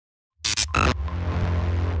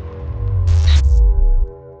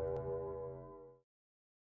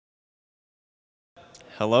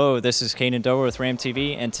Hello, this is Caden with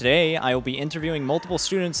RamTV, and today I will be interviewing multiple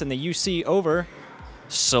students in the UC over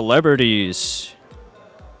celebrities.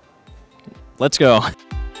 Let's go.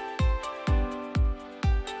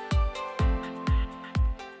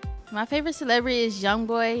 My favorite celebrity is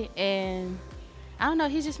YoungBoy, and I don't know,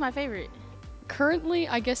 he's just my favorite. Currently,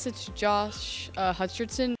 I guess it's Josh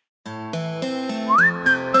Hutcherson.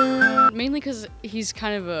 Mainly because he's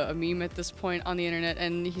kind of a meme at this point on the internet,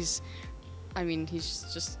 and he's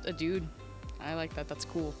just a dude. I like that. That's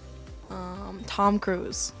cool. Tom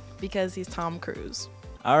Cruise, because he's Tom Cruise.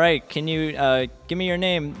 All right, can you give me your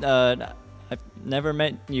name? I've never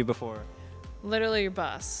met you before. Literally your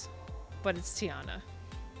boss, but it's Tiana.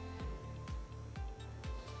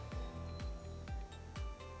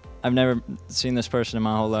 I've never seen this person in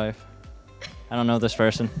my whole life. I don't know this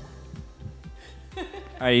person.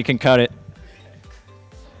 All right, you can cut it.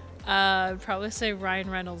 I'd probably say Ryan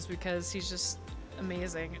Reynolds because he's just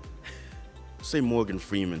amazing. Say Morgan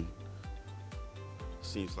Freeman.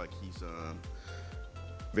 Seems like he's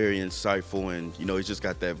very insightful, and he's just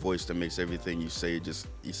got that voice that makes everything he says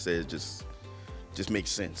just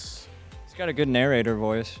makes sense. He's got a good narrator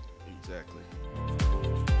voice. Exactly.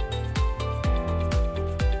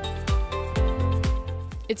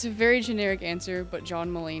 It's a very generic answer, but John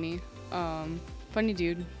Mulaney. Funny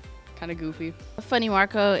dude, kind of goofy. Funny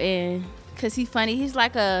Marco, and because he's funny, he's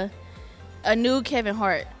like a new Kevin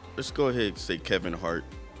Hart. Let's go ahead and say Kevin Hart.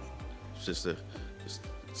 It's just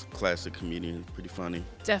it's a classic comedian, pretty funny.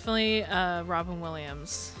 Definitely Robin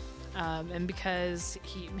Williams, and because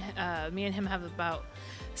me and him have about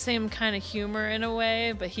same kind of humor in a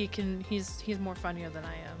way, but he's more funnier than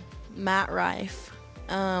I am. Matt Rife.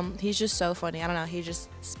 He's just so funny. I don't know, he just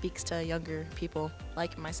speaks to younger people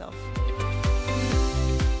like myself.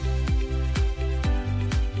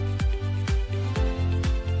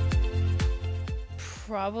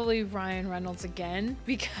 Probably Ryan Reynolds again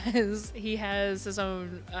because he has his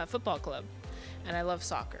own football club, and I love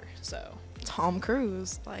soccer, so. Tom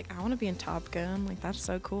Cruise. Like, I want to be in Top Gun. Like, that's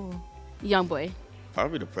so cool. YoungBoy.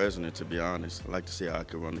 Probably the president, to be honest. I'd like to see how I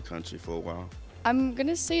could run the country for a while. I'm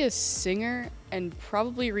gonna say a singer, and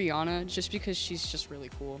probably Rihanna, just because she's just really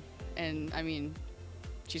cool, and I mean,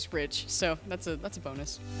 she's rich, so that's a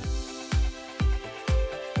bonus.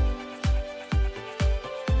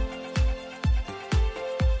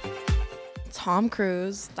 Tom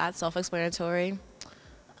Cruise. That's self-explanatory.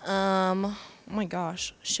 Oh my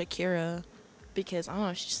gosh, Shakira, because I don't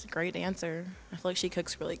know, she's just a great dancer. I feel like she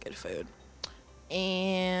cooks really good food.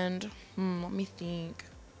 And let me think.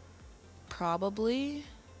 Probably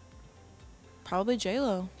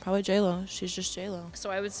J-Lo. Probably J-Lo. She's just J-Lo.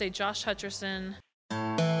 So I would say Josh Hutcherson,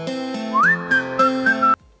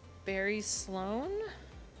 Barry Sloan,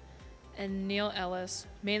 and Neil Ellis,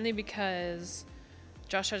 mainly because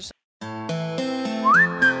Josh Hutcherson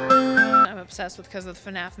I'm obsessed with because of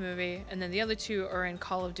the FNAF movie, and then the other two are in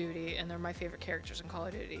Call of Duty, and they're my favorite characters in Call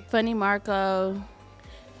of Duty. Funny Marco,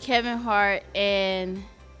 Kevin Hart, and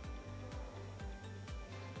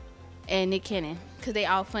Nick Cannon, because they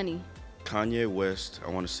all funny. Kanye West, I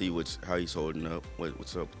want to see how he's holding up,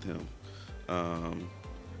 what's up with him.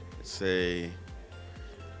 Let's say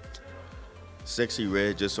Sexy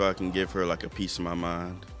Red, just so I can give her like a piece of my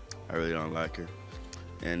mind. I really don't like her.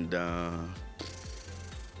 And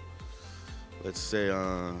let's say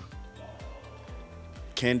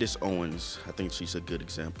Candace Owens. I think she's a good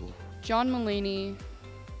example. John Mulaney,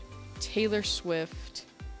 Taylor Swift,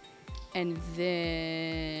 and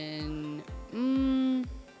then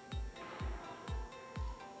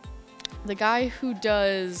the guy who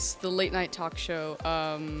does the late night talk show,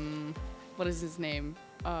 what is his name?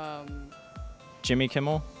 Jimmy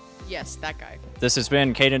Kimmel. Yes, that guy. This has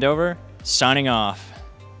been Caden Dover, signing off.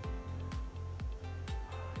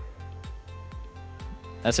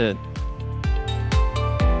 That's it.